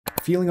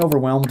Feeling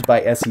overwhelmed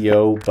by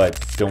SEO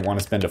but don't want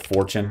to spend a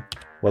fortune?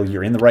 Well,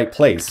 you're in the right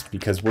place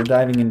because we're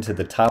diving into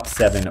the top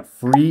 7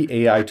 free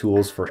AI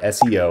tools for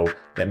SEO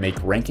that make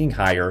ranking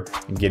higher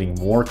and getting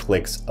more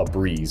clicks a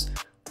breeze,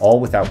 all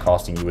without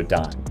costing you a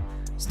dime.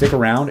 Stick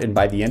around, and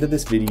by the end of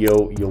this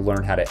video, you'll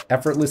learn how to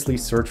effortlessly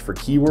search for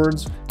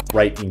keywords,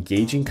 write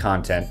engaging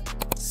content,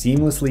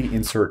 seamlessly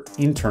insert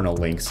internal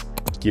links,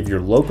 give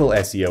your local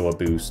SEO a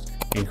boost,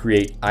 and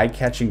create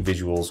eye-catching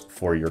visuals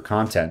for your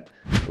content.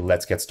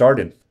 Let's get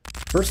started.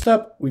 First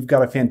up, we've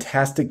got a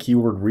fantastic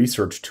keyword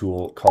research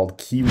tool called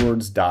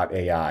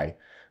keywords.ai.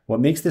 What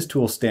makes this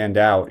tool stand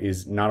out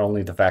is not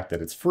only the fact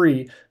that it's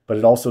free, but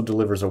it also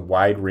delivers a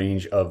wide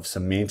range of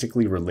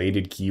semantically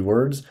related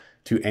keywords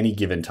to any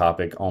given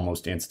topic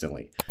almost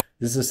instantly.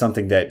 This is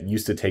something that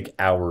used to take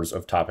hours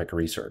of topic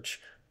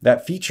research.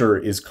 That feature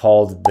is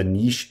called the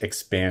niche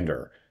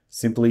expander.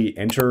 Simply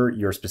enter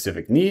your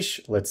specific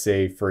niche. Let's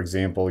say, for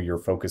example, you're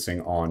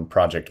focusing on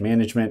project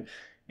management,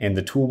 and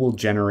the tool will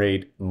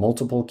generate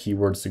multiple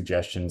keyword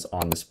suggestions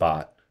on the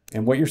spot.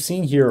 And what you're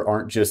seeing here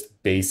aren't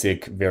just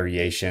basic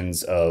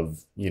variations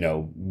of,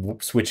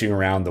 switching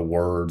around the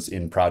words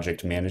in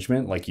project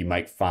management like you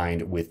might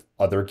find with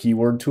other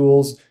keyword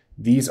tools.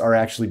 These are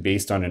actually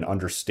based on an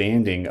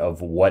understanding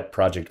of what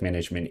project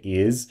management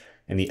is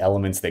and the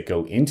elements that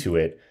go into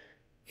it.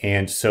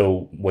 And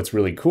so what's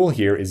really cool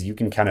here is you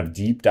can kind of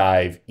deep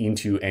dive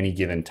into any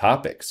given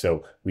topic.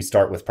 So we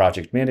start with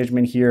project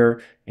management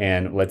here,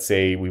 and let's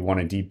say we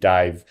want to deep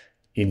dive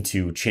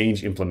into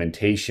change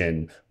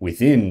implementation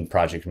within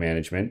project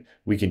management.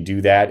 We can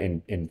do that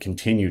and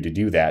continue to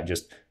do that,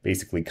 just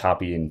basically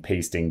copy and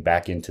pasting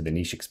back into the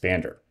niche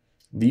expander.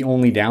 The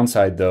only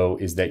downside, though,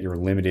 is that you're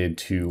limited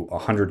to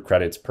 100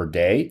 credits per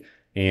day,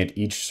 and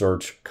each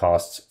search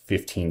costs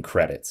 15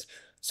 credits.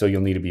 So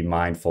you'll need to be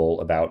mindful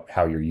about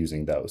how you're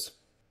using those.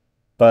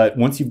 But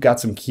once you've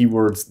got some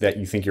keywords that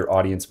you think your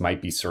audience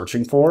might be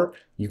searching for,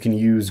 you can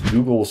use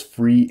Google's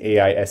free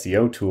AI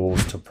SEO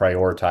tools to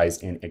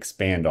prioritize and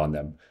expand on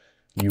them.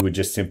 You would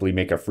just simply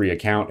make a free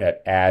account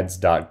at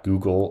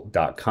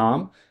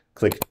ads.google.com,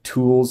 click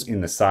Tools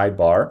in the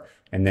sidebar,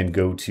 and then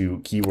go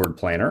to Keyword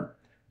Planner.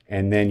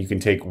 And then you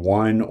can take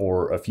one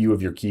or a few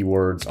of your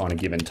keywords on a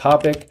given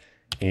topic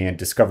and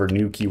discover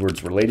new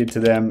keywords related to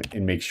them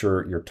and make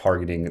sure you're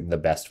targeting the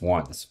best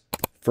ones.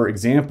 For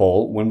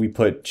example, when we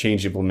put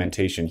change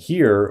implementation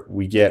here,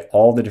 we get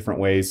all the different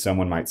ways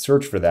someone might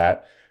search for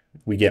that.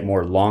 We get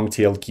more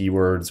long-tailed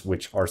keywords,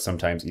 which are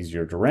sometimes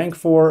easier to rank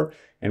for,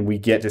 and we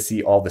get to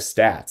see all the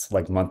stats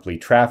like monthly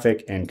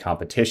traffic and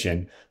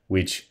competition,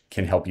 which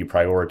can help you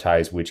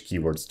prioritize which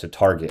keywords to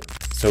target.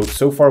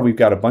 So far we've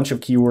got a bunch of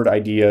keyword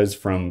ideas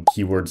from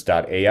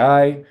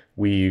keywords.ai.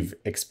 We've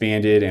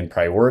expanded and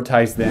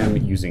prioritized them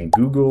using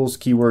Google's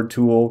keyword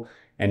tool.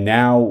 And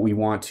now we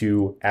want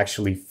to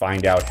actually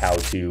find out how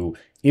to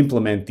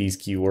implement these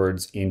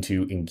keywords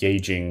into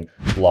engaging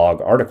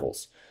blog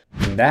articles.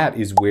 And that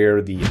is where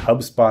the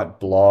HubSpot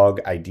blog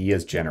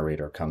ideas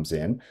generator comes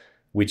in,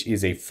 which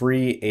is a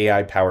free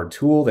AI-powered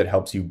tool that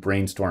helps you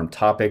brainstorm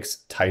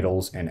topics,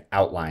 titles, and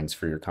outlines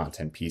for your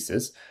content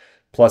pieces.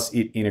 Plus,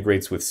 it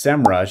integrates with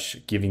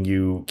SEMrush, giving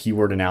you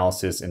keyword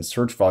analysis and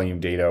search volume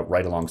data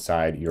right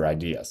alongside your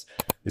ideas.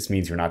 This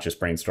means you're not just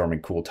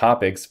brainstorming cool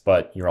topics,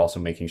 but you're also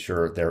making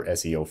sure they're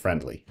SEO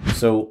friendly.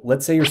 So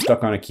let's say you're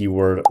stuck on a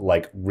keyword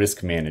like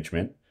risk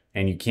management,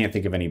 and you can't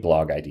think of any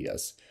blog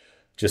ideas.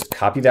 Just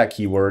copy that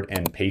keyword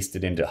and paste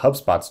it into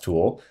HubSpot's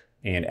tool.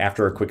 And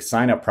after a quick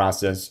sign-up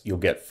process, you'll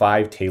get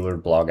 5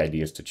 tailored blog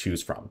ideas to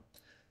choose from.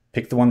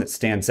 Pick the one that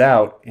stands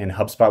out, and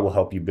HubSpot will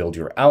help you build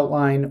your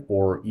outline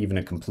or even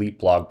a complete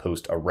blog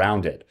post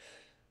around it.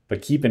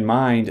 But keep in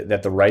mind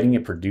that the writing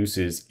it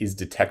produces is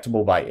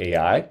detectable by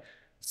AI.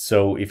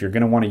 So if you're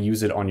going to want to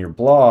use it on your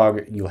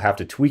blog, you'll have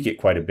to tweak it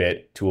quite a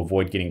bit to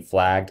avoid getting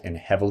flagged and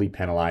heavily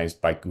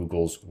penalized by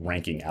Google's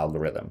ranking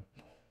algorithm.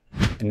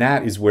 And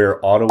that is where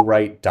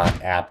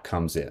autowrite.app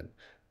comes in.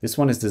 This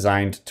one is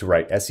designed to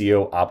write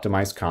SEO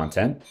optimized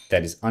content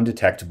that is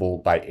undetectable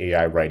by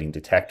AI writing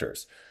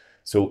detectors.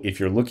 So if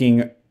you're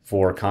looking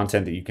for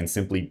content that you can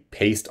simply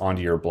paste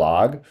onto your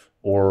blog,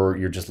 or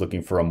you're just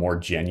looking for a more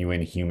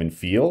genuine human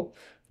feel,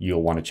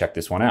 you'll want to check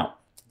this one out.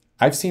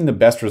 I've seen the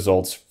best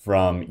results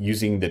from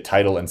using the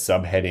title and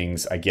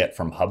subheadings I get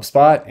from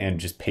HubSpot and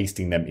just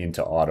pasting them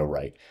into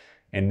AutoWrite.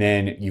 And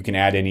then you can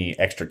add any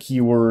extra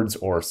keywords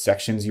or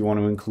sections you want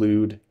to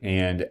include.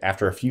 And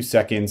after a few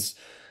seconds,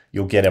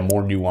 you'll get a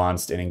more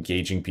nuanced and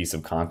engaging piece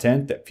of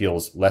content that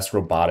feels less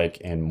robotic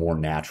and more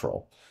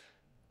natural.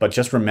 But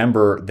just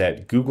remember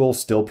that Google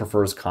still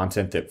prefers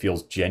content that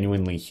feels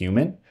genuinely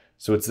human.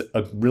 So it's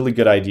a really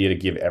good idea to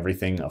give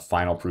everything a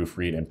final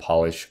proofread and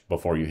polish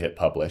before you hit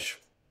publish.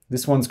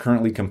 This one's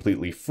currently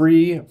completely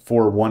free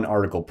for 1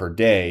 article per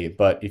day,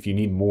 but if you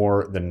need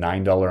more, the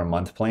 $9 a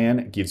month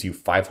plan gives you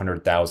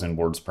 500,000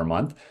 words per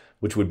month,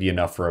 which would be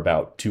enough for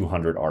about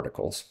 200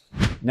 articles.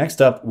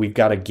 Next up, we've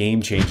got a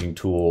game-changing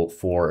tool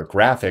for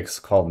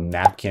graphics called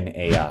Napkin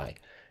AI.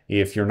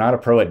 If you're not a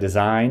pro at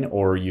design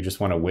or you just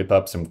want to whip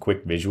up some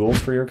quick visuals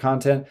for your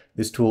content,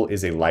 this tool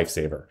is a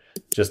lifesaver.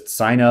 Just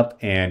sign up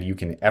and you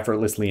can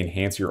effortlessly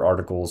enhance your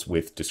articles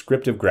with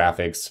descriptive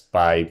graphics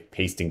by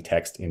pasting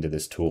text into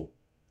this tool.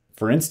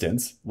 For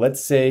instance,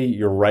 let's say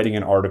you're writing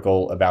an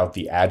article about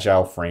the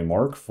Agile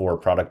framework for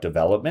product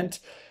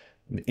development,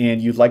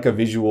 and you'd like a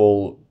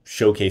visual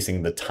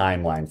showcasing the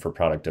timeline for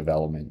product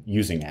development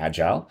using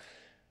Agile.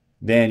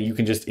 Then you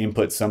can just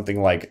input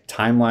something like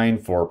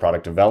timeline for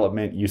product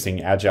development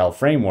using Agile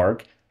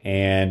framework,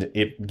 and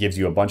it gives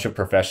you a bunch of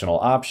professional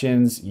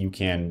options. You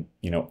can,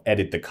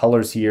 edit the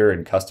colors here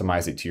and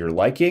customize it to your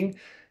liking.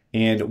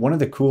 And one of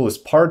the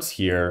coolest parts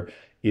here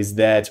is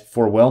that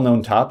for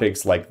well-known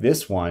topics like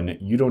this one,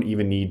 you don't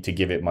even need to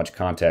give it much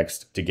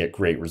context to get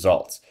great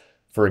results.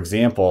 For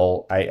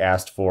example, I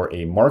asked for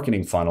a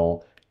marketing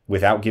funnel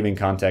without giving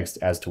context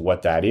as to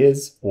what that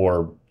is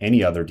or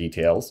any other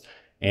details,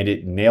 and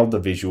it nailed the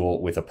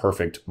visual with a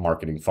perfect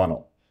marketing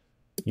funnel.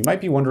 You might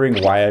be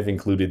wondering why I've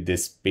included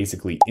this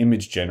basically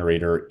image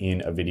generator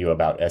in a video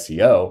about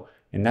SEO,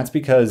 and that's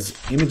because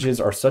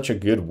images are such a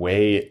good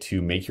way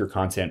to make your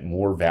content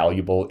more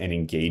valuable and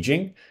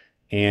engaging.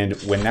 And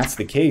when that's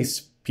the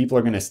case, people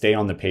are going to stay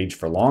on the page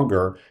for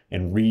longer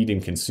and read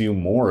and consume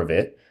more of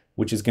it,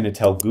 which is going to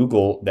tell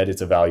Google that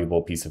it's a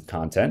valuable piece of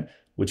content,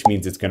 which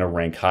means it's going to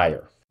rank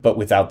higher, but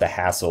without the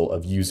hassle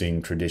of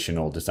using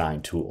traditional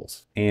design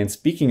tools. And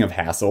speaking of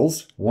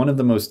hassles, one of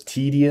the most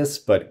tedious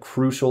but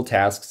crucial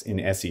tasks in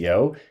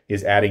SEO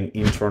is adding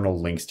internal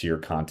links to your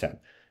content.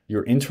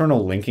 Your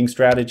internal linking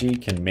strategy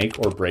can make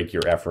or break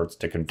your efforts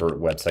to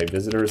convert website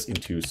visitors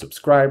into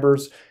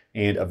subscribers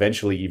and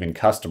eventually even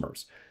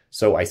customers.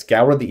 So I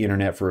scoured the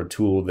internet for a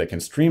tool that can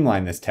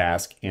streamline this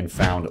task and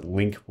found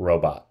Link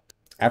Robot.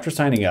 After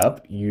signing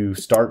up, you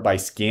start by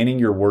scanning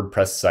your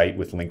WordPress site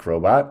with Link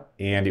Robot,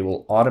 and it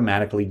will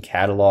automatically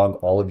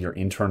catalog all of your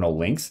internal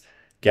links,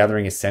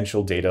 gathering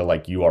essential data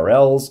like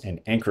URLs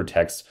and anchor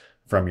text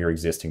from your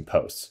existing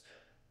posts.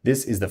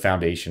 This is the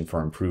foundation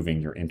for improving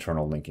your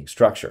internal linking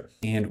structure.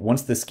 And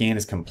once the scan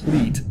is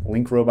complete,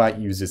 Link Robot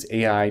uses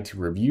AI to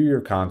review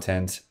your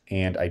content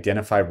and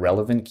identify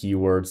relevant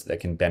keywords that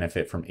can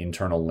benefit from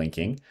internal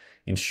linking,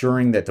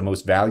 ensuring that the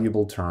most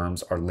valuable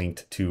terms are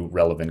linked to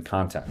relevant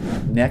content.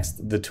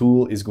 Next, the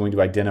tool is going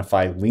to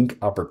identify link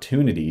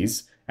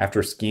opportunities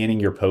after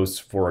scanning your posts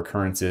for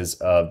occurrences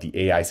of the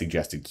AI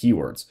suggested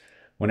keywords.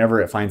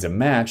 Whenever it finds a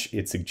match,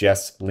 it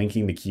suggests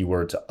linking the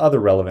keyword to other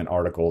relevant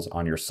articles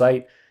on your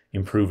site,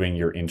 improving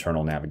your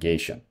internal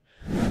navigation.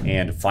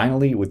 And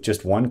finally, with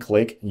just one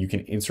click, you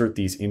can insert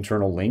these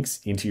internal links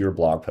into your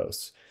blog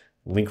posts.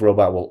 Link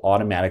Robot will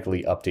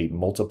automatically update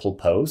multiple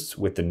posts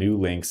with the new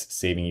links,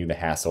 saving you the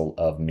hassle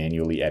of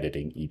manually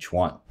editing each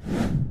one.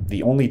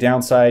 The only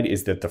downside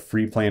is that the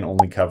free plan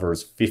only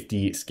covers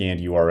 50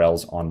 scanned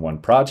URLs on one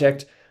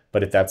project,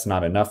 but if that's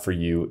not enough for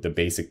you, the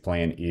basic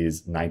plan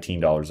is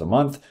 $19 a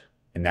month,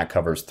 and that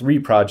covers 3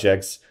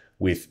 projects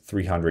with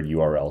 300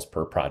 URLs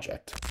per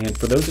project. And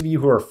for those of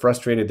you who are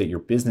frustrated that your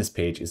business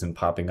page isn't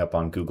popping up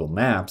on Google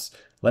Maps,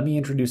 let me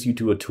introduce you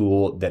to a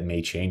tool that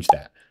may change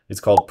that.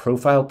 It's called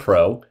Profile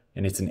Pro,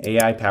 and it's an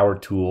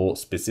AI-powered tool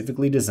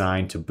specifically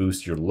designed to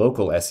boost your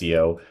local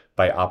SEO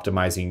by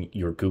optimizing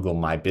your Google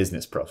My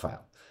Business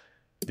profile.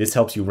 This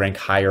helps you rank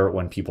higher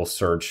when people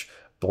search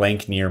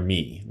blank near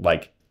me,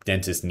 like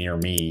dentist near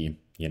me,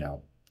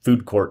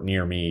 food court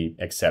near me,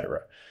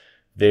 etc.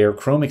 Their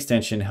Chrome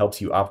extension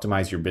helps you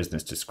optimize your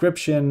business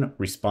description,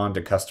 respond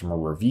to customer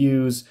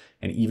reviews,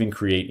 and even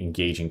create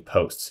engaging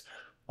posts,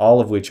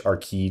 all of which are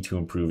key to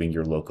improving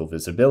your local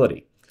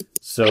visibility.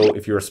 So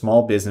if you're a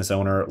small business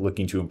owner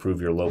looking to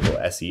improve your local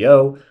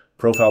SEO,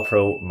 Profile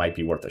Pro might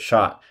be worth a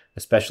shot,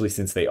 especially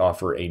since they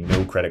offer a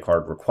no credit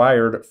card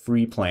required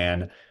free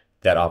plan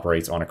that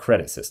operates on a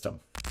credit system.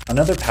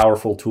 Another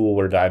powerful tool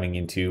we're diving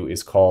into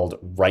is called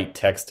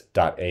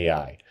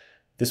writetext.ai.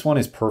 This one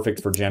is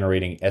perfect for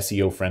generating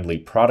SEO-friendly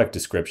product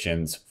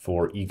descriptions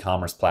for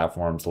e-commerce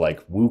platforms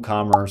like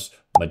WooCommerce,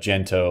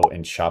 Magento,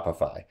 and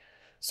Shopify.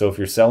 So if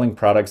you're selling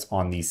products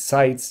on these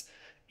sites,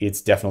 it's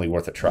definitely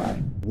worth a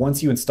try.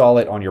 Once you install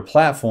it on your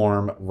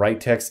platform,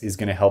 writetext is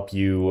going to help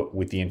you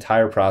with the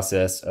entire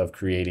process of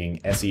creating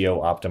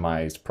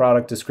SEO-optimized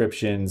product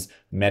descriptions,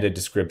 meta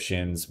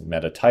descriptions,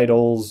 meta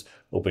titles,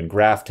 open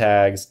graph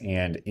tags,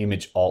 and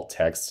image alt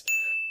texts,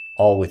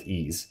 all with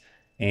ease.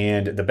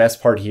 And the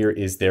best part here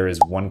is there is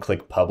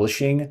one-click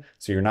publishing,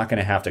 so you're not going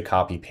to have to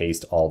copy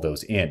paste all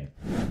those in.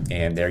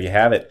 And there you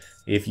have it.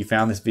 If you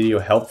found this video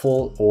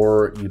helpful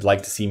or you'd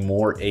like to see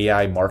more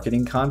AI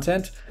marketing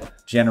content,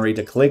 generate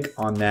a click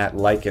on that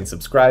like and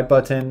subscribe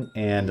button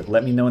and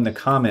let me know in the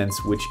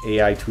comments which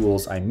AI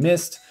tools I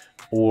missed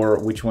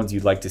or which ones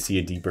you'd like to see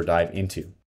a deeper dive into.